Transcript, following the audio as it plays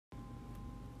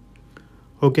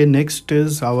Okay, next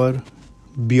is our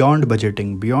beyond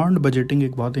budgeting. Beyond budgeting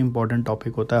एक बहुत ही important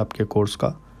topic होता है आपके कोर्स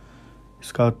का।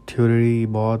 इसका थ्योरी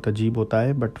बहुत अजीब होता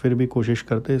है, बट फिर भी कोशिश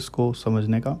करते हैं इसको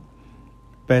समझने का।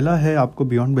 पहला है, आपको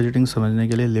बियॉन्ड बजटिंग समझने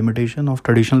के लिए लिमिटेशन ऑफ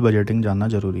ट्रेडिशनल बजटिंग जानना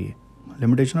ज़रूरी है।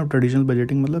 लिमिटेशन ऑफ ट्रेडिशनल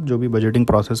बजटिंग मतलब जो भी बजटिंग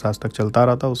प्रोसेस आज तक चलता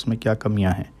रहा था उसमें क्या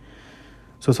कमियां हैं।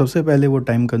 सो सबसे पहले वो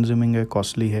टाइम कंज्यूमिंग है,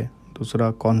 कॉस्टली है।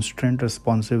 दूसरा, कॉन्स्टेंट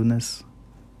रिस्पॉन्सिवनेस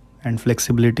एंड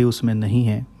फ्लेक्सिबिलिटी उसमें नहीं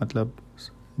है, मतलब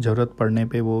ज़रूरत पड़ने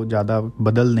पे वो ज़्यादा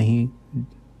बदल नहीं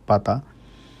पाता।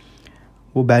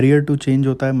 वो बैरियर टू चेंज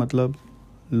होता है, मतलब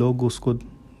लोग उसको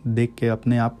देख के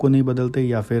अपने आप को नहीं बदलते,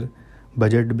 या फिर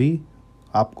बजट भी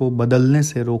आपको बदलने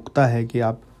से रोकता है कि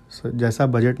आप जैसा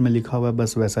बजट में लिखा हुआ है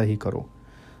बस वैसा ही करो।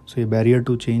 सो ये बैरियर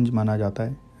टू चेंज माना जाता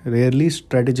है। रेयरली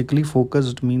स्ट्रेटेजिकली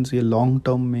फोकस्ड मीन्स ये लॉन्ग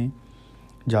टर्म में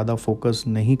ज़्यादा फोकस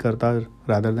नहीं करता,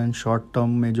 रादर देन शॉर्ट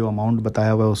टर्म में जो अमाउंट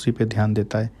बताया हुआ है उसी पे ध्यान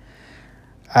देता है।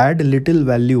 Add little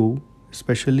value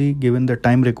specially given the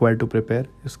time required to prepare.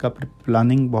 इसका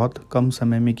प्लानिंग बहुत कम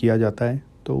समय में किया जाता है,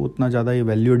 तो उतना ज़्यादा ये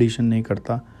वैल्यू एडिशन नहीं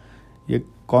करता। ये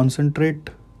कॉन्सेंट्रेट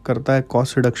करता है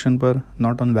कॉस्ट रिडक्शन पर,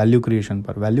 नॉट ऑन वैल्यू क्रिएशन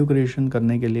पर। वैल्यू क्रिएशन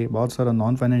करने के लिए बहुत सारा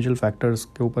नॉन फाइनेंशियल फैक्टर्स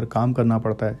के ऊपर काम करना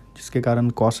पड़ता है, जिसके कारण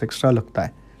कॉस्ट एक्स्ट्रा लगता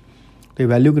है। तो ये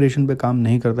वैल्यू क्रिएशन पे काम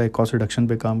नहीं करता है, कॉस्ट रिडक्शन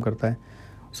पे काम करता है।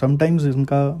 समटाइम्स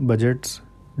इनका budgets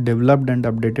developed and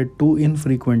updated to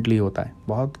infrequently होता है,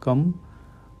 बहुत कम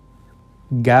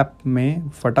गैप में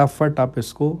फटाफट आप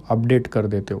इसको अपडेट कर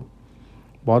देते हो।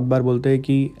 बहुत बार बोलते हैं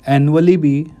कि एनुअली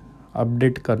भी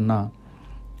अपडेट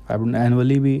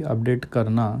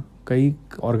करना कई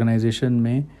ऑर्गेनाइजेशन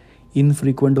में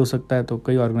इनफ्रीक्वेंट हो सकता है, तो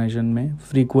कई ऑर्गेनाइजेशन में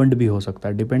फ्रीक्वेंट भी हो सकता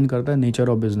है, डिपेंड करता है नेचर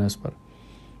ऑफ बिजनेस पर।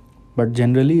 बट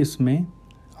जनरली इसमें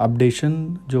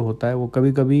अपडेशन जो होता है वो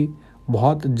कभी कभी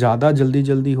बहुत ज़्यादा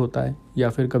जल्दी होता है, या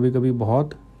फिर कभी कभी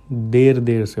बहुत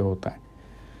देर से होता है।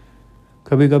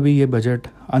 कभी कभी ये budget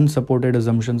unsupported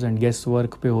assumptions and guess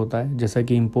work पे होता है, जैसा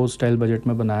कि इम्पोज स्टाइल बजट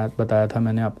में बताया था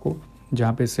मैंने आपको,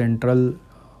 जहाँ पे सेंट्रल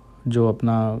जो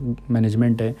अपना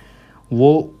मैनेजमेंट है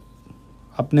वो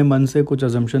अपने मन से कुछ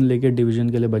अजम्पशन लेके डिवीज़न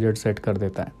के लिए बजट सेट कर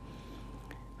देता है।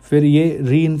 फिर ये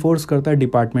रीइंफोर्स करता है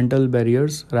departmental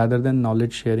barriers rather than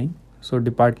knowledge sharing. So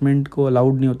department को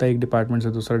अलाउड नहीं होता एक डिपार्टमेंट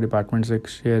से दूसरा डिपार्टमेंट से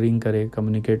शेयरिंग करे,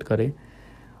 कम्युनिकेट करे।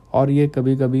 और ये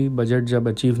कभी कभी बजट जब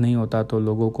अचीव नहीं होता तो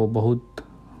लोगों को बहुत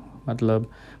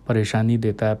परेशानी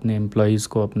देता है, अपने एम्प्लॉयज़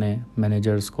को, अपने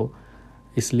मैनेजर्स को।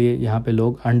 इसलिए यहाँ पे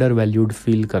लोग अंडर वैल्यूड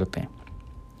फील करते हैं।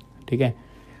 ठीक है,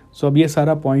 सो अब ये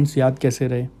सारा पॉइंट्स याद कैसे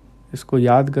रहे, इसको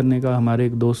याद करने का हमारे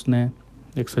एक दोस्त ने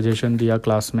एक सजेशन दिया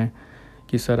क्लास में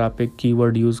कि सर आप एक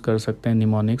कीवर्ड यूज़ कर सकते हैं,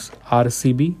 mnemonics,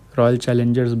 RCB Royal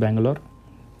Challengers Bangalore,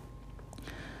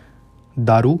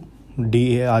 दारू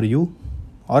DARU,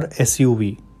 और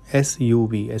SUV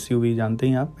जानते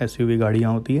हैं आप, SUV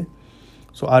गाड़ियाँ होती है।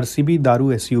 सो RCB,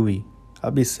 दारू, SUV।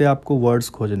 अब इससे आपको वर्ड्स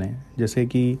खोजने हैं, जैसे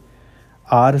कि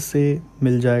R से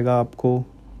मिल जाएगा आपको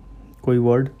कोई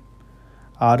वर्ड,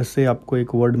 R से आपको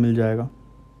एक वर्ड मिल जाएगा,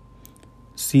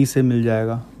 C से मिल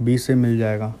जाएगा, B से मिल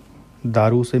जाएगा,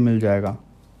 दारू से मिल जाएगा,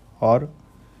 और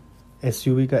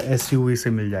SUV का SUV से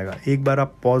मिल जाएगा। एक बार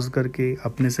आप पॉज करके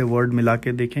अपने से वर्ड मिला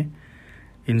के देखें।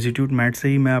 इंस्टीट्यूट मैट से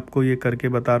ही मैं आपको ये करके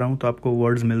बता रहा हूँ, तो आपको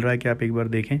वर्ड्स मिल रहा है कि आप एक बार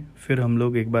देखें, फिर हम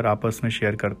लोग एक बार आपस में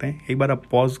शेयर करते हैं। एक बार आप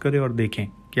पॉज करें और देखें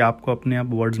कि आपको अपने आप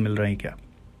वर्ड्स मिल रहे हैं क्या।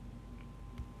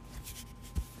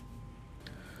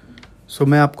 सो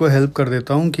मैं आपको हेल्प कर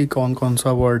देता हूँ कि कौन कौन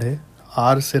सा वर्ड है।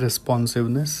 R से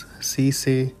रिस्पॉन्सिवनेस, C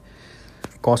से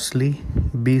कॉस्टली,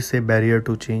 B से बैरियर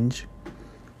टू चेंज।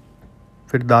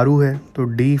 फिर दारू है तो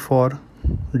D for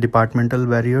departmental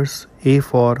barriers, A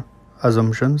for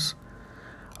assumptions,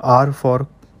 R for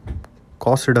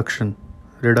cost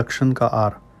reduction का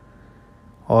R,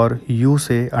 और U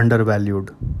से अंडर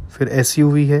वैल्यूड। फिर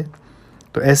SUV है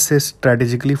तो S से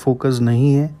स्ट्रैटेजिकली फोकस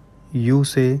नहीं है,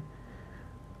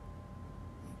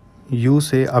 U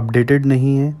से अपडेटेड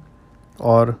नहीं है,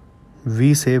 और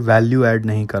V से वैल्यू ऐड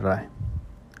नहीं कर रहा है।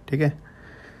 ठीक है,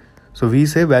 सो V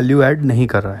से वैल्यू ऐड नहीं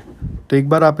कर रहा है। तो एक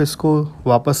बार आप इसको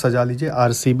वापस सजा लीजिए,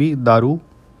 RCB, दारू,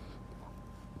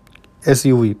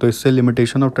 SUV, तो इससे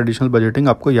लिमिटेशन ऑफ ट्रेडिशनल बजटिंग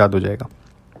आपको याद हो जाएगा।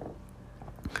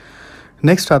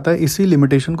 नेक्स्ट आता है, इसी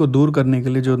लिमिटेशन को दूर करने के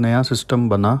लिए जो नया सिस्टम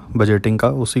बना बजटिंग का,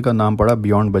 उसी का नाम पड़ा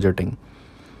बियॉन्ड बजटिंग।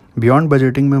 बियॉन्ड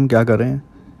बजटिंग में हम क्या कर रहे हैं,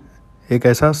 एक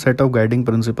ऐसा सेट ऑफ गाइडिंग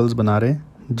प्रिंसिपल्स बना रहे हैं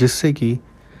जिससे कि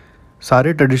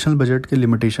सारे ट्रेडिशनल बजट के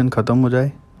लिमिटेशन ख़त्म हो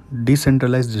जाए,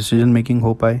 डिसेंट्रलाइज डिसीजन मेकिंग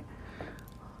हो पाए,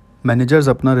 मैनेजर्स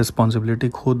अपना रिस्पॉन्सिबिलिटी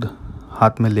खुद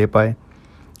हाथ में ले पाए,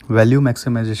 वैल्यू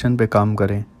मैक्सिमाइजेशन पे काम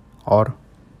करें, और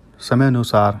समय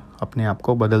अनुसार अपने आप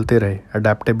को बदलते रहे,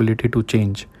 अडेप्टेबिलिटी टू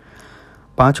चेंज।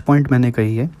 5 पॉइंट मैंने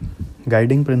कही है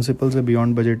गाइडिंग प्रिंसिपल्स है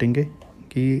बियॉन्ड बजटिंग के।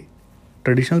 कि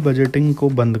ट्रेडिशनल बजटिंग को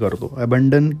बंद कर दो,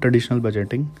 abandon traditional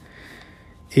budgeting,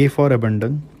 A for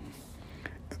abandon.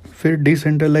 फिर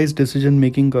डिसेंट्रलाइज डिसीजन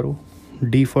मेकिंग करो,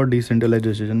 D for decentralise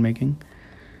decision making.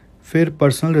 फिर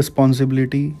पर्सनल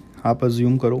रिस्पॉन्सिबिलिटी आप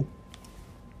अज्यूम करो,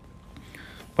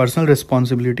 पर्सनल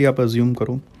रिस्पॉन्सिबिलिटी आप अज्यूम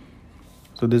करो,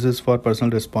 so this is for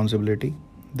personal responsibility.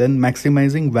 Then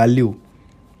maximising value,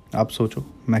 आप सोचो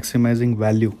मैक्सिमाइजिंग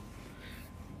वैल्यू,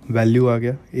 वैल्यू आ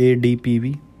गया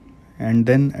ADPV। And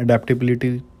then adaptability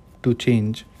to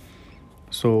change,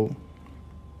 so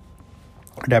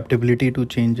adaptability to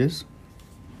changes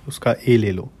उसका A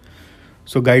ले लो।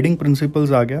 सो गाइडिंग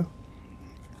प्रिंसिपल्स आ गया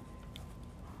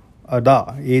अदा,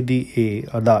 ADA,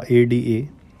 अदा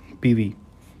ADAPV,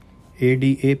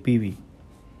 ADAPV,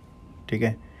 ठीक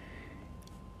है।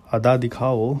 अदा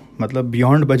दिखाओ, मतलब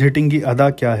बियॉन्ड बजटिंग की अदा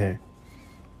क्या है,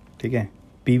 ठीक है।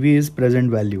 PV is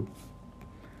present value,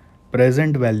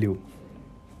 present value,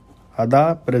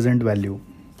 अदा प्रेजेंट वैल्यू।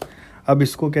 अब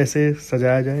इसको कैसे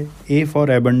सजाया जाए, A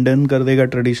फॉर एबंडन कर देगा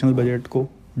ट्रेडिशनल बजट को,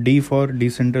 D for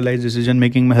decentralise decision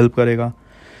making में हेल्प करेगा,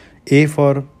 A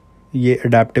फॉर ये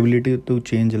अडेप्टेबिलिटी टू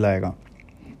चेंज लाएगा,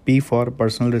 P फॉर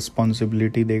पर्सनल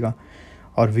रिस्पॉन्सिबिलिटी देगा,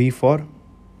 और V फॉर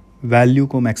वैल्यू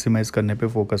को मैक्सिमाइज करने पे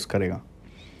फोकस करेगा।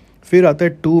 फिर आता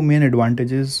है 2 main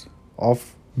advantages of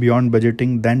beyond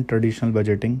budgeting then traditional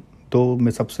budgeting. तो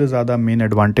में सबसे ज़्यादा मेन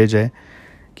एडवांटेज है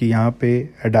कि यहाँ पे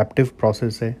अडेप्टिव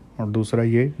प्रोसेस है, और दूसरा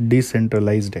ये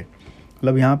डिसेंट्रलाइज्ड है।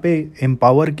 मतलब यहाँ पे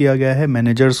एम्पावर किया गया है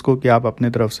मैनेजर्स को कि आप अपने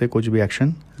तरफ से कुछ भी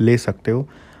एक्शन ले सकते हो,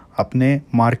 अपने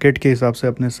मार्केट के हिसाब से,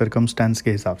 अपने सर्कमस्टेंस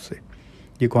के हिसाब से।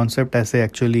 ये कॉन्सेप्ट ऐसे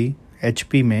एक्चुअली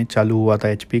HP में चालू हुआ था,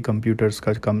 HP कंप्यूटर्स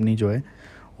का कंपनी जो है,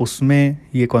 उसमें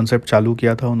ये कॉन्सेप्ट चालू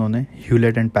किया था उन्होंने,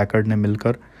 ह्यूलेट एंड पैकर्ड ने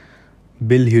मिलकर,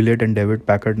 bill Hewlett and David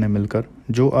Packard ने मिलकर,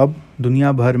 जो अब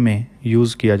दुनिया भर में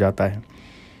यूज़ किया जाता है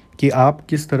कि आप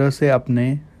किस तरह से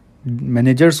अपने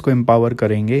मैनेजर्स को एम्पावर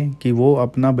करेंगे कि वो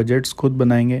अपना बजट्स खुद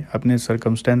बनाएंगे, अपने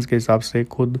सर्कमस्टेंस के हिसाब से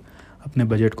खुद अपने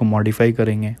बजट को मॉडिफाई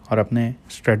करेंगे और अपने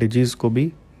स्ट्रेटजीज़ को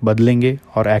भी बदलेंगे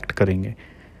और एक्ट करेंगे।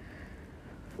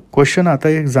 क्वेश्चन आता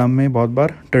है एग्ज़ाम में बहुत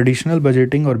बार, ट्रेडिशनल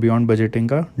बजटिंग और बियॉन्ड बजटिंग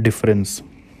का डिफरेंस।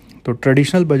 तो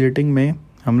ट्रेडिशनल बजटिंग में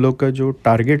हम लोग का जो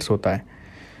टारगेट्स होता है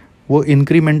वो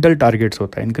इंक्रीमेंटल टारगेट्स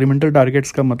होता है। इंक्रीमेंटल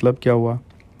टारगेट्स का मतलब क्या हुआ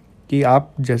कि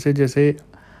आप जैसे जैसे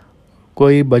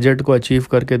कोई बजट को अचीव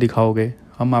करके दिखाओगे,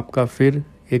 हम आपका फिर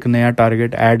एक नया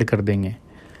टारगेट ऐड कर देंगे।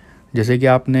 जैसे कि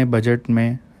आपने बजट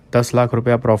में 10 लाख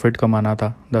रुपया प्रॉफिट कमाना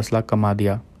था, 10 लाख कमा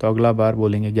दिया, तो अगला बार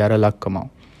बोलेंगे 11 लाख कमाओ।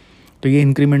 तो ये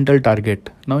इंक्रीमेंटल टारगेट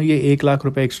ना, ये 1 लाख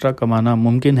रुपये एक्स्ट्रा कमाना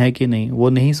मुमकिन है कि नहीं, वो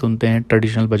नहीं सुनते हैं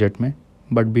ट्रेडिशनल बजट में।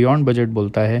 बट बियॉन्ड बजट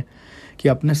बोलता है कि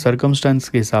अपने सर्कमस्टेंस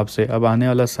के हिसाब से अब आने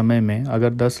वाला समय में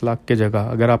अगर 10 लाख के जगह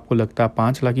अगर आपको लगता है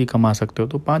 5 लाख ही कमा सकते हो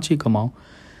तो 5 ही कमाओ,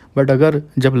 बट अगर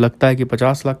जब लगता है कि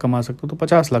 50 लाख कमा सकते हो तो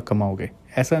 50 लाख कमाओगे।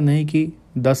 ऐसा नहीं कि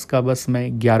 10 का बस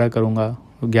मैं 11 करूँगा,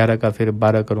 11 का फिर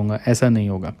 12 करूँगा, ऐसा नहीं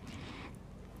होगा।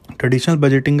 ट्रेडिशनल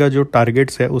बजटिंग का जो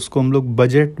टारगेट्स है उसको हम लोग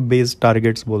बजट बेस्ड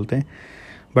टारगेट्स बोलते हैं,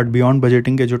 बट बियॉन्ड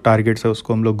बजटिंग के जो टारगेट्स है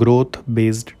उसको हम लोग ग्रोथ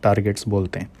बेस्ड टारगेट्स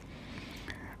बोलते हैं।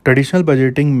 ट्रेडिशनल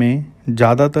बजटिंग में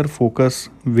ज़्यादातर फोकस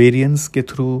वेरिएंस के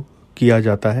थ्रू किया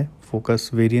जाता है, फोकस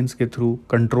वेरिएंस के थ्रू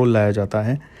कंट्रोल लाया जाता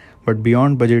है, बट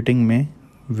बियॉन्ड बजटिंग में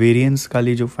वेरिएंस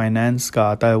खाली जो फाइनेंस का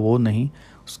आता है वो नहीं,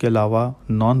 उसके अलावा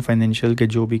नॉन फाइनेंशियल के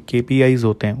जो भी KPIs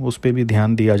होते हैं उस पर भी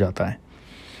ध्यान दिया जाता है।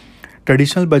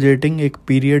 ट्रेडिशनल बजटिंग एक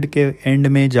पीरियड के एंड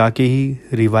में जाके ही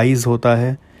रिवाइज होता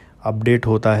है, अपडेट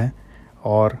होता है,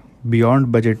 और बियॉन्ड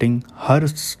बजटिंग हर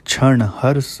क्षण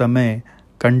हर समय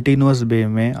कंटिन्यूअस वे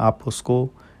में आप उसको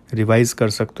रिवाइज कर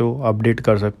सकते हो, अपडेट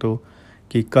कर सकते हो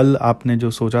कि कल आपने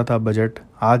जो सोचा था बजट,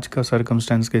 आज का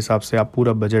सर्कमस्टेंस के हिसाब से आप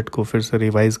पूरा बजट को फिर से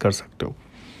रिवाइज कर सकते हो।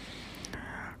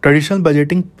 Traditional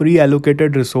budgeting pre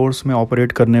allocated resource में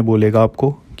ऑपरेट करने बोलेगा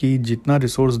आपको कि जितना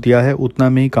रिसोर्स दिया है उतना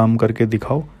में ही काम करके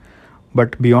दिखाओ,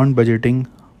 बट बियॉन्ड बजटिंग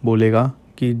बोलेगा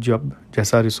कि जब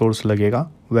जैसा रिसोर्स लगेगा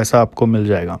वैसा आपको मिल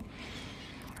जाएगा।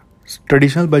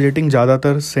 ट्रेडिशनल बजटिंग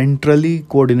ज़्यादातर सेंट्रली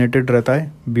कोऑर्डिनेटेड रहता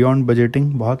है, बियॉन्ड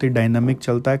बजटिंग बहुत ही डायनामिक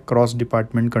चलता है, क्रॉस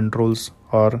डिपार्टमेंट कंट्रोल्स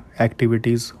और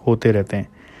एक्टिविटीज़ होते रहते हैं।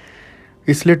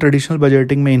 इसलिए ट्रेडिशनल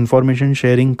बजटिंग में इंफॉर्मेशन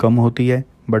शेयरिंग कम होती है,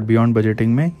 बट बियॉन्ड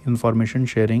बजटिंग में इंफॉर्मेशन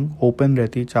शेयरिंग ओपन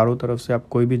रहती है, चारों तरफ से आप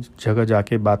कोई भी जगह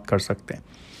जाके बात कर सकते हैं।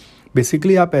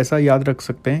 बेसिकली आप ऐसा याद रख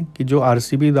सकते हैं कि जो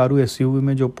RCB दारू SUV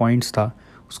में जो पॉइंट्स था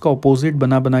उसका अपोजिट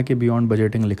बना बना के बियॉन्ड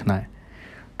बजटिंग लिखना है।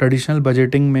 ट्रेडिशनल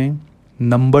बजटिंग में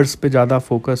नंबर्स पे ज़्यादा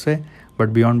फोकस है, बट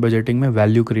बियॉन्ड बजटिंग में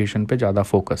वैल्यू क्रिएशन पे ज़्यादा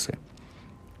फोकस है,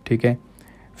 ठीक है।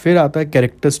 फिर आता है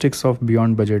characteristics of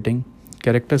beyond budgeting.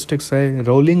 Characteristics है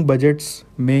रोलिंग बजट्स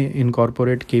में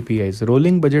इनकॉर्पोरेट KPIs।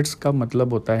 रोलिंग बजट्स का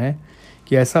मतलब होता है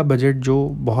कि ऐसा बजट जो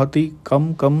बहुत ही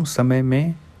कम समय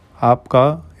में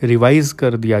आपका रिवाइज़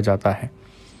कर दिया जाता है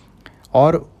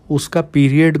और उसका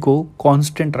पीरियड को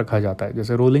कांस्टेंट रखा जाता है।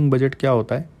 जैसे रोलिंग बजट क्या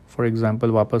होता है, फॉर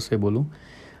एग्जांपल वापस से बोलूँ,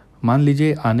 मान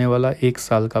लीजिए आने वाला 1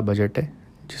 साल का बजट है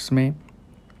जिसमें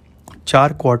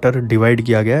 4 क्वार्टर डिवाइड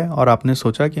किया गया है और आपने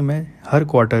सोचा कि मैं हर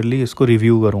क्वार्टरली इसको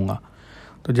रिव्यू करूँगा।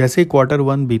 तो जैसे ही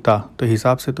Q1 बीता तो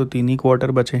हिसाब से तो 3 ही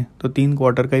क्वार्टर बचे, तो 3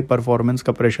 क्वार्टर का ही परफॉर्मेंस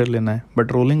का प्रेशर लेना है।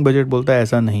 बट रोलिंग बजट बोलता है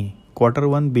ऐसा नहीं,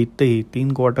 Q1 बीतते ही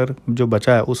 3 क्वार्टर जो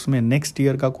बचा है उसमें नेक्स्ट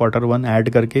ईयर का Q1 ऐड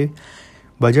करके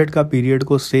बजट का पीरियड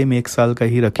को सेम 1 साल का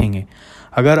ही रखेंगे।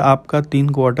 अगर आपका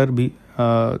 1 क्वार्टर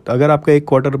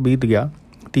बीत गया,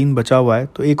 3 बचा हुआ है,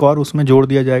 तो एक और उसमें जोड़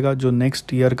दिया जाएगा जो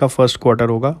नेक्स्ट ईयर का फर्स्ट क्वार्टर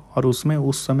होगा और उसमें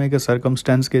उस समय के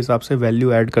सर्कमस्टेंस के हिसाब से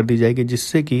वैल्यू ऐड कर दी जाएगी,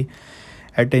 जिससे कि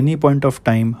at any point of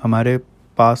time हमारे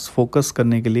पास फोकस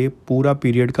करने के लिए पूरा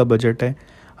पीरियड का बजट है।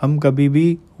 हम कभी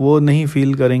भी वो नहीं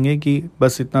फील करेंगे कि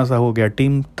बस इतना सा हो गया,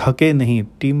 टीम थके नहीं,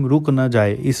 टीम रुक ना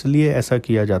जाए, इसलिए ऐसा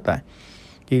किया जाता है।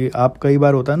 कि आप कई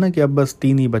बार होता है ना कि अब बस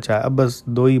 3 ही बचा है, अब बस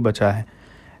 2 ही बचा है,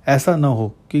 ऐसा ना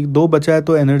हो कि 2 बचा है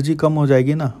तो एनर्जी कम हो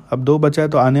जाएगी ना। अब 2 बचा है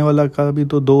तो आने वाला का भी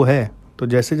तो 2 है, तो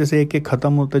जैसे जैसे एक एक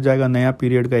ख़त्म होते जाएगा नया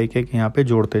पीरियड का एक एक यहाँ पे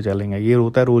जोड़ते चलेंगे। ये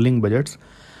होता है रोलिंग बजट्स।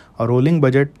 और रोलिंग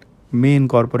बजट में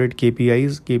इनकॉर्पोरेट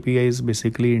केपीआईज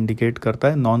बेसिकली इंडिकेट करता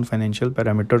है नॉन फाइनेंशियल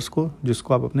पैरामीटर्स को,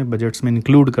 जिसको आप अपने बजट्स में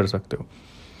इंक्लूड कर सकते हो।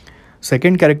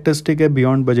 सेकेंड कैरेक्टरिस्टिक है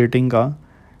बियॉन्ड बजटिंग का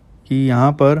कि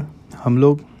यहाँ पर हम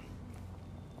लोग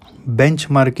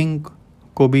बेंचमार्किंग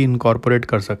को भी इनकॉर्पोरेट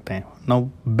कर सकते हैं। नाउ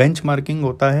बेंचमार्किंग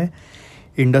होता है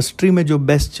इंडस्ट्री में जो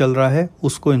बेस्ट चल रहा है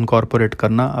उसको इनकॉर्पोरेट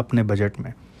करना अपने बजट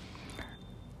में।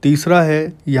 तीसरा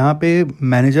है यहाँ पे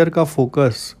मैनेजर का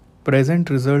फोकस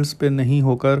प्रेजेंट रिजल्ट्स पे नहीं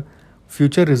होकर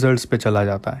फ्यूचर रिजल्ट्स पे चला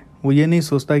जाता है। वो ये नहीं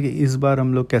सोचता कि इस बार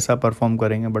हम लोग कैसा परफॉर्म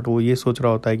करेंगे, बट वो ये सोच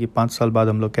रहा होता है कि 5 साल बाद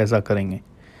हम लोग कैसा करेंगे।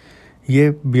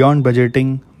 ये बियॉन्ड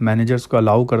बजटिंग मैनेजर्स को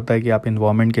अलाउ करता है कि आप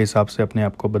इन्वायरमेंट के हिसाब से अपने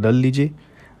आप को बदल लीजिए।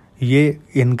 ये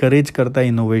इनकरेज करता है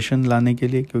इनोवेशन लाने के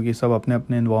लिए, क्योंकि सब अपने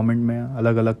अपने इन्वायरमेंट में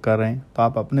अलग अलग कर रहे हैं, तो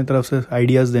आप अपने तरफ से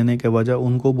आइडियाज़ देने के वजह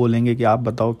उनको बोलेंगे कि आप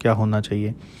बताओ क्या होना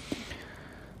चाहिए।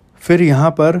 फिर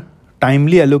यहाँ पर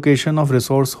टाइमली एलोकेशन ऑफ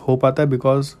रिसोर्स हो पाता है,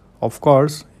 because of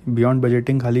course beyond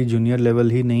budgeting खाली जूनियर लेवल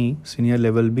ही नहीं, सीनियर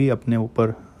लेवल भी अपने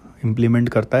ऊपर इम्प्लीमेंट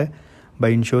करता है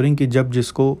बाय इंश्योरिंग कि जब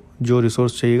जिसको जो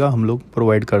रिसोर्स चाहिएगा हम लोग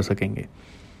प्रोवाइड कर सकेंगे।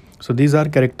 So these are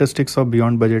characteristics of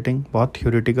beyond budgeting. बहुत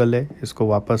थ्योरेटिकल है, इसको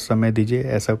वापस समय दीजिए,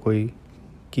 ऐसा कोई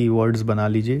कीवर्ड्स बना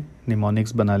लीजिए,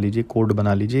 निमोनिक्स बना लीजिए, कोड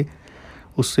बना लीजिए,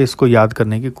 उससे इसको याद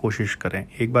करने की कोशिश करें।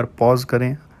 एक बार पॉज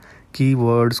करें,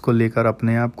 कीवर्ड्स को लेकर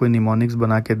अपने आप कोई निमोनिक्स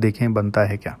बना के देखें बनता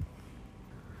है क्या।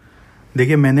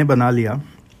 देखिए मैंने बना लिया,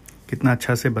 कितना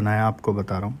अच्छा से बनाया आपको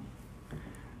बता रहा हूँ।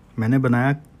 मैंने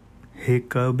बनाया हे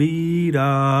कबीरा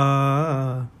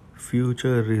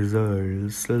फ्यूचर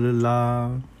रिजल्ट्स ला,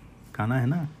 गाना है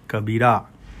ना कबीरा,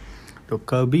 तो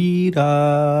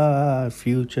कबीरा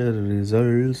फ्यूचर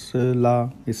रिजल्ट्स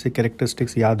ला, इससे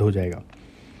कैरेक्टरिस्टिक्स याद हो जाएगा।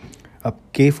 अब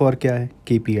के फॉर क्या है,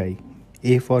 केपीआई।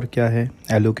 ए फॉर क्या है,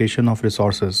 allocation of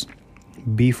resources.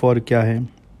 B for क्या है,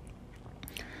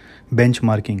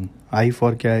 बेंचमार्किंग। आई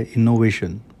फॉर क्या है,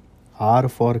 इनोवेशन। आर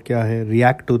फॉर क्या है,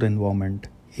 react to the environment.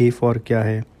 A for क्या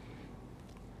है,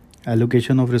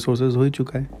 एलोकेशन ऑफ रिसोर्सेज हो ही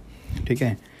चुका है, ठीक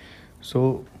है।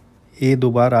 सो ए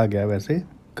 2 बार आ गया, वैसे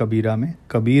कबीरा में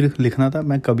कबीर लिखना था,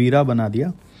 मैं कबीरा बना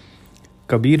दिया।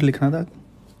 कबीर लिखना था,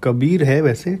 कबीर है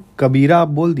वैसे, कबीरा आप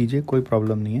बोल दीजिए, कोई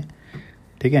प्रॉब्लम नहीं है,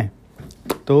 ठीक है।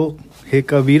 तो हे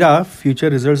कबीरा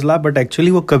future results La, but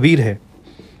actually वो कबीर है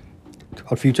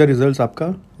और फ्यूचर रिजल्ट्स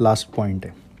आपका लास्ट पॉइंट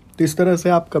है। तो इस तरह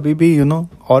से आप कभी भी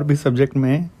और भी सब्जेक्ट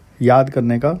में याद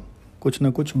करने का कुछ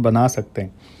ना कुछ बना सकते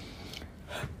हैं।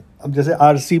 अब जैसे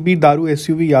आरसीबी दारू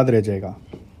एसयूवी याद रह जाएगा,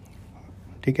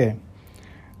 ठीक है।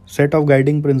 सेट ऑफ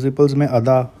गाइडिंग प्रिंसिपल्स में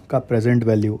अदा का प्रेजेंट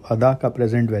वैल्यू, अदा का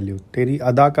प्रेजेंट वैल्यू, तेरी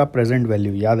अदा का प्रेजेंट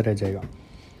वैल्यू याद रह जाएगा।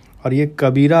 और ये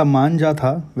कबीरा मान जा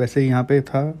था, वैसे यहाँ पे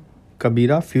था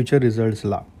कबीरा फ्यूचर रिजल्ट्स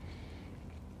ला।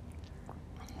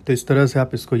 तो इस तरह से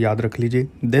आप इसको याद रख लीजिए।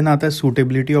 देन आता है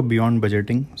suitability of beyond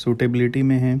budgeting. Suitability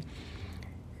में है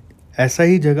ऐसा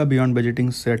ही जगह बियॉन्ड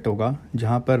बजटिंग सेट होगा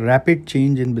जहाँ पर rapid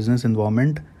change in business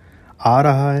environment आ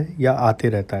रहा है या आते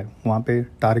रहता है, वहाँ पे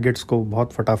टारगेट्स को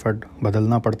बहुत फटाफट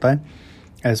बदलना पड़ता है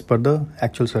as per the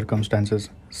actual circumstances.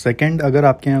 Second, अगर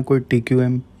आपके यहाँ कोई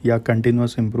TQM या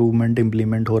कंटिन्यूस इम्प्रूवमेंट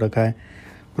इम्प्लीमेंट हो रखा है,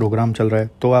 प्रोग्राम चल रहा है,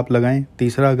 तो आप लगाएं।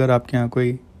 तीसरा, अगर आपके यहाँ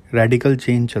कोई रेडिकल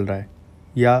चेंज चल रहा है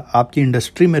या आपकी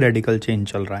इंडस्ट्री में रेडिकल चेंज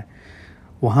चल रहा है,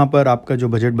 वहाँ पर आपका जो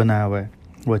बजट बनाया हुआ है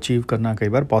वो अचीव करना कई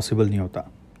बार पॉसिबल नहीं होता।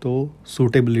 तो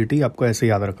सूटेबिलिटी आपको ऐसे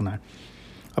याद रखना है।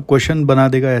 अब क्वेश्चन बना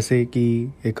देगा ऐसे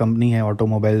कि एक कंपनी है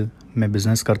ऑटोमोबाइल में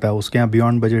बिज़नेस करता है, उसके यहाँ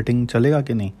बियॉन्ड बजटिंग चलेगा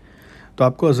कि नहीं, तो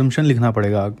आपको अजम्पशन लिखना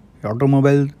पड़ेगा।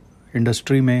 ऑटोमोबाइल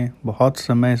इंडस्ट्री में बहुत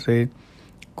समय से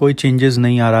कोई चेंजेस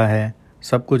नहीं आ रहा है,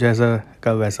 सब कुछ ऐसा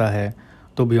का वैसा है,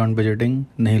 तो बियॉन्ड बजटिंग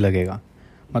नहीं लगेगा।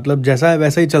 मतलब जैसा है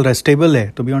वैसा ही चल रहा है, स्टेबल है,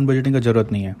 तो बियॉन्ड बजटिंग का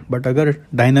ज़रूरत नहीं है। बट अगर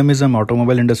डायनामिज़म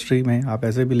ऑटोमोबाइल इंडस्ट्री में, आप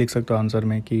ऐसे भी लिख सकते हो आंसर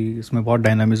में कि इसमें बहुत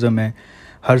डायनामिज़म है,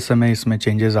 हर समय इसमें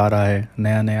चेंजेस आ रहा है,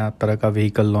 नया नया तरह का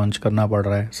व्हीकल लॉन्च करना पड़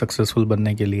रहा है सक्सेसफुल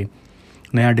बनने के लिए,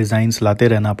 नया डिज़ाइंस लाते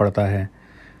रहना पड़ता है,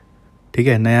 ठीक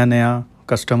है, नया नया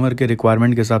कस्टमर के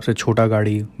रिक्वायरमेंट के हिसाब से छोटा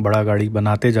गाड़ी बड़ा गाड़ी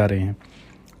बनाते जा रहे हैं।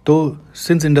 तो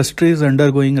since industry is under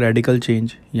going radical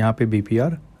change, यहाँ पे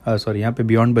यहाँ पे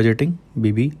बियॉन्ड बजटिंग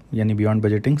बीबी यानी बियॉन्ड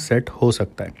बजटिंग सेट हो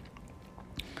सकता है।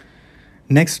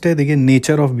 नेक्स्ट है, देखिए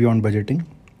nature of beyond budgeting.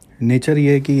 Nature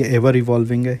ये है कि ये एवर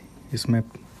इवॉल्विंग है, इसमें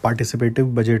पार्टिसिपेटिव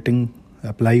बजटिंग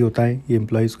अप्लाई होता है, ये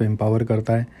एम्प्लॉयज़ को एम्पावर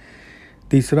करता है।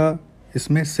 तीसरा,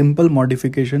 इसमें सिंपल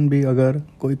मॉडिफिकेशन भी अगर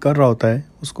कोई कर रहा होता है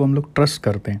उसको हम लोग ट्रस्ट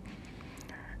करते हैं।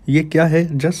 ये क्या है,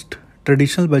 जस्ट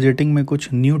ट्रेडिशनल बजटिंग में कुछ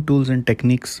new tools and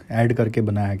techniques add करके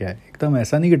बनाया गया है। एकदम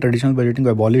ऐसा नहीं कि ट्रेडिशनल बजटिंग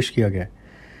को अबॉलिश किया गया है।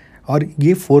 और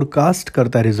ये फोरकास्ट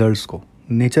करता है रिजल्ट्स को।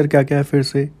 नेचर क्या क्या है, फिर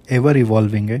से एवर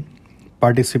इवॉल्विंग है,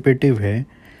 पार्टिसिपेटिव है,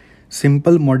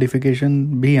 सिंपल मॉडिफिकेशन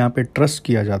भी यहाँ पे ट्रस्ट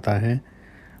किया जाता है।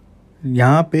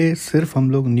 यहाँ पे सिर्फ हम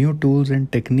लोग new tools and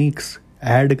techniques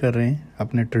add कर रहे हैं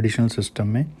अपने ट्रेडिशनल सिस्टम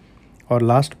में। और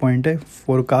लास्ट पॉइंट है,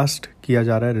 फोरकास्ट किया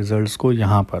जा रहा है रिजल्ट्स को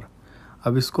यहाँ पर।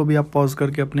 अब इसको भी आप पॉज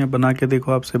करके अपने बना के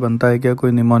देखो, आपसे बनता है क्या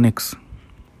कोई निमोनिक्स।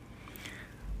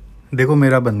 देखो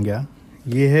मेरा बन गया,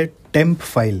 ये है टेम्प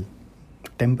फाइल।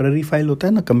 टेम्पररी फाइल होता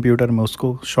है ना कंप्यूटर में,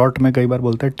 उसको शॉर्ट में कई बार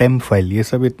बोलते हैं टेम्प फाइल। ये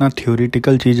सब इतना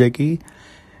थ्योरेटिकल चीज़ है कि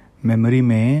मेमोरी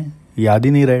में याद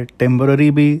ही नहीं रहे। टेम्पररी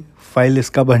भी फाइल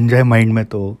इसका बन जाए माइंड में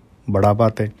तो बड़ा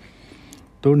बात है।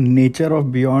 तो नेचर ऑफ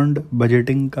बियॉन्ड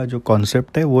बजटिंग का जो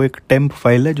कॉन्सेप्ट है वो एक टेम्प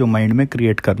फाइल है जो माइंड में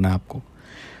क्रिएट करना है आपको।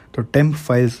 तो टेम्प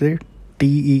फाइल से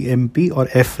TEMP और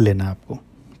F लेना है आपको,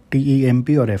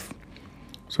 TEMP और F।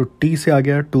 सो T से आ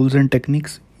गया टूल्स एंड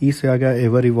टेक्निक्स, E से आ गया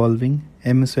एवर इवॉल्विंग,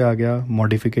 M से आ गया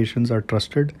मॉडिफिकेशंस आर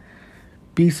ट्रस्टेड,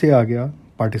 P से आ गया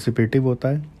पार्टिसिपेटिव होता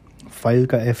है, फाइल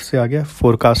का F से आ गया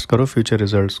फोरकास्ट करो फ्यूचर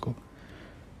रिजल्ट्स को।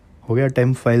 हो गया,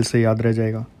 टेम्प फाइल से याद रह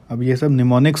जाएगा। अब ये सब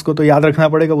निमोनिक्स को तो याद रखना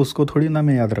पड़ेगा, उसको थोड़ी ना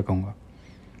मैं याद रखूँगा।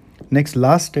 नेक्स्ट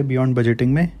लास्ट है बियॉन्ड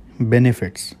बजटिंग में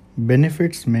बेनिफिट्स।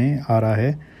 बेनिफिट्स में आ रहा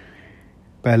है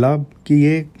पहला कि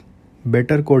ये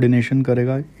बेटर कोऑर्डिनेशन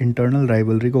करेगा, इंटरनल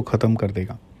राइवलरी को ख़त्म कर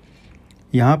देगा।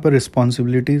 यहाँ पर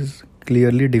रिस्पॉन्सिबिलिटीज़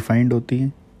क्लियरली डिफाइंड होती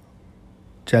हैं,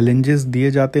 चैलेंजेस दिए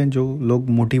जाते हैं जो लोग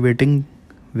मोटिवेटिंग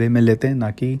वे में लेते हैं, ना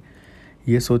कि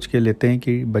ये सोच के लेते हैं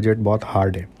कि बजट बहुत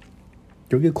हार्ड है,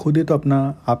 क्योंकि खुद ही तो अपना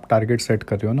आप टारगेट सेट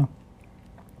कर रहे हो ना।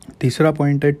 तीसरा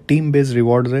पॉइंट है टीम बेस्ड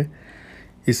रिवॉर्ड्स है,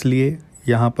 इसलिए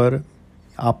यहाँ पर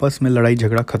आपस में लड़ाई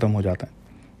झगड़ा ख़त्म हो जाता है।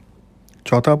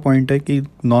 चौथा पॉइंट है कि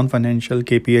नॉन फाइनेंशियल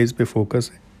KPIs पे फोकस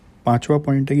है। पांचवा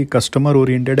पॉइंट है कि कस्टमर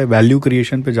ओरिएंटेड है, वैल्यू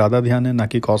क्रिएशन पे ज़्यादा ध्यान है ना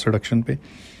कि कॉस्ट रिडक्शन पे।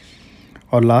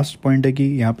 और लास्ट पॉइंट है कि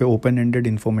यहाँ पे ओपन एंडेड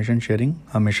इन्फॉर्मेशन शेयरिंग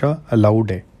हमेशा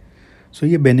अलाउड है। सो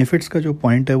ये बेनिफिट्स का जो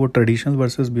पॉइंट है वो ट्रेडिशनल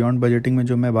वर्सेस बियॉन्ड बजटिंग में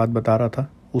जो मैं बात बता रहा था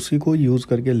उसी को यूज़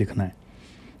करके लिखना है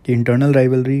कि इंटरनल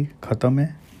राइवलरी ख़त्म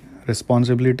है,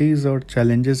 रिस्पॉन्सिबिलिटीज़ और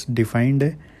चैलेंजेस डिफाइंड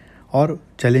है, और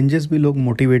चैलेंजेस भी लोग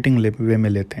मोटिवेटिंग वे में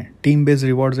लेते हैं। टीम बेस्ड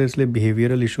रिवॉर्ड्स है इसलिए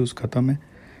बिहेवियरल इश्यूज ख़त्म है,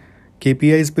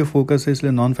 KPIs पे फोकस है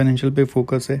इसलिए नॉन फाइनेंशियल पे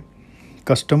फोकस है,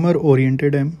 कस्टमर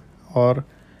ओरिएंटेड है और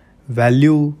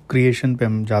वैल्यू क्रिएशन पे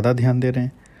हम ज़्यादा ध्यान दे रहे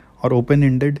हैं, और ओपन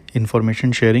एंडेड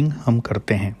इंफॉर्मेशन शेयरिंग हम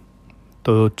करते हैं।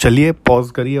 तो चलिए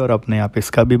पॉज करिए और अपने आप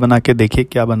इसका भी बना के देखिए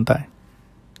क्या बनता है।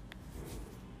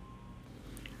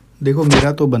 देखो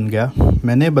मेरा तो बन गया,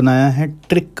 मैंने बनाया है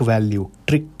ट्रिक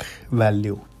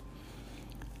वैल्यू।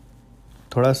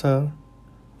 थोड़ा सा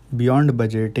बियॉन्ड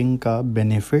बजटिंग का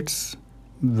बेनिफिट्स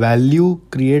वैल्यू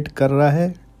क्रिएट कर रहा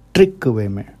है ट्रिक वे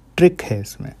में, ट्रिक है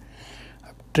इसमें।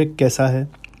 अब ट्रिक कैसा है,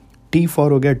 T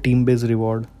फॉर हो गया team based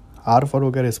reward, R for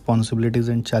हो गया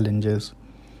responsibilities and challenges,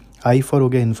 I for हो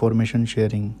गया इंफॉर्मेशन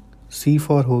शेयरिंग, C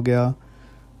फॉर हो गया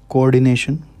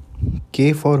कोऑर्डिनेशन,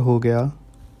 K फॉर हो गया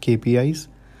KPIs,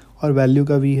 और वैल्यू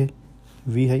का V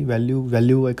है वैल्यू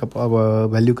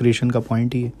वैल्यू क्रिएशन का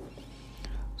पॉइंट ही है।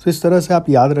 सो इस तरह से आप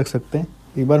याद रख सकते हैं।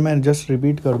 एक बार मैं जस्ट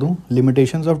रिपीट कर दूं,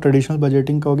 लिमिटेशंस ऑफ ट्रेडिशनल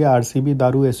बजटिंग का हो गया RCB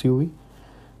दारू SUV,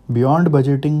 बियॉन्ड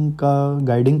बजटिंग का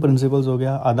गाइडिंग प्रिंसिपल्स हो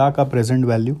गया अदा का प्रेजेंट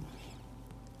वैल्यू,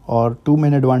 और 2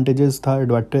 मेन एडवांटेजेस था,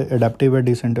 एडेप्टिव है,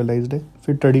 डिसेंट्रलाइज्ड है।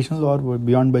 फिर ट्रेडिशनल और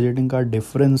बियॉन्ड बजटिंग का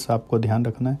डिफरेंस आपको ध्यान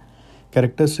रखना है।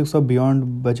 कैरेक्टरिस्टिक्स ऑफ बियॉन्ड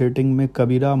बजटिंग में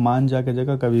कबीरा मान जाके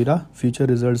जगह कबीरा फ्यूचर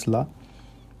रिजल्ट्स ला,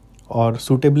 और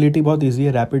सूटेबिलिटी बहुत ईजी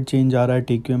है, रैपिड चेंज आ रहा है,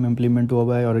 TQM इम्प्लीमेंट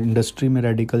हुआ है और इंडस्ट्री में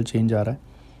रेडिकल चेंज आ रहा है,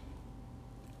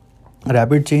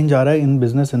 रैपिड चेंज आ रहा है इन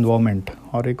बिजनेस इन्वायरमेंट,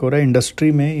 और एक हो रहा है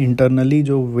इंडस्ट्री में इंटरनली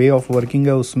जो वे ऑफ वर्किंग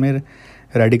है उसमें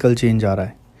रेडिकल चेंज आ रहा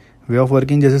है। वे ऑफ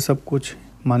वर्किंग जैसे सब कुछ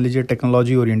मान लीजिए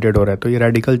टेक्नोलॉजी ओरिएंटेड हो रहा है तो ये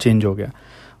रेडिकल चेंज हो गया,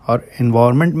 और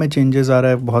इन्वायरमेंट में चेंजेस आ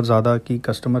रहा है बहुत ज़्यादा कि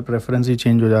कस्टमर प्रेफरेंस ही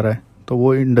चेंज हो जा रहा है, तो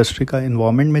वो इंडस्ट्री का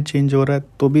इन्वायरमेंट में चेंज हो रहा है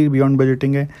तो भी बियॉन्ड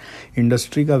बजटिंग है।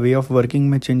 इंडस्ट्री का वे ऑफ वर्किंग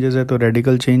में चेंजेस है तो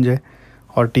रेडिकल चेंज है।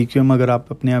 और TQM अगर आप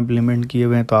अपने आप इम्प्लीमेंट किए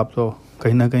हुए हैं तो आप तो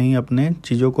कहीं ना कहीं अपने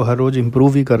चीज़ों को हर रोज़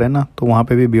इम्प्रूव ही कर रहे हैं ना, तो वहाँ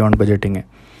पे भी बियॉन्ड बजटिंग है।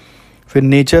 फिर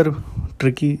नेचर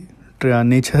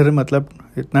मतलब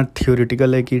इतना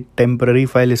थ्योरेटिकल है कि टेम्पररी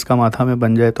फाइल इसका माथा में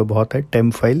बन जाए तो बहुत है,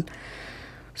 temp file.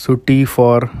 So T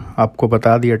for आपको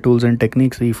बता दिया tools and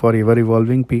techniques, E for ever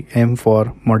evolving, M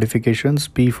for modifications,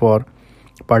 P for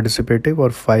participative,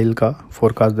 और फाइल का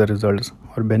फोरकास्ट द रिजल्ट्स।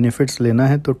 और बेनिफिट्स लेना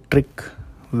है तो ट्रिक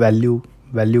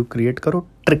वैल्यू क्रिएट करो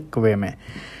ट्रिक वे में,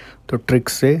 तो ट्रिक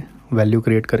से वैल्यू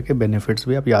क्रिएट करके बेनिफिट्स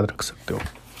भी आप याद रख सकते हो।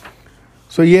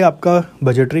 सो ये आपका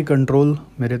बजटरी कंट्रोल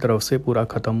मेरे तरफ से पूरा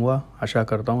ख़त्म हुआ। आशा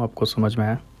करता हूँ आपको समझ में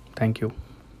आया। Thank you.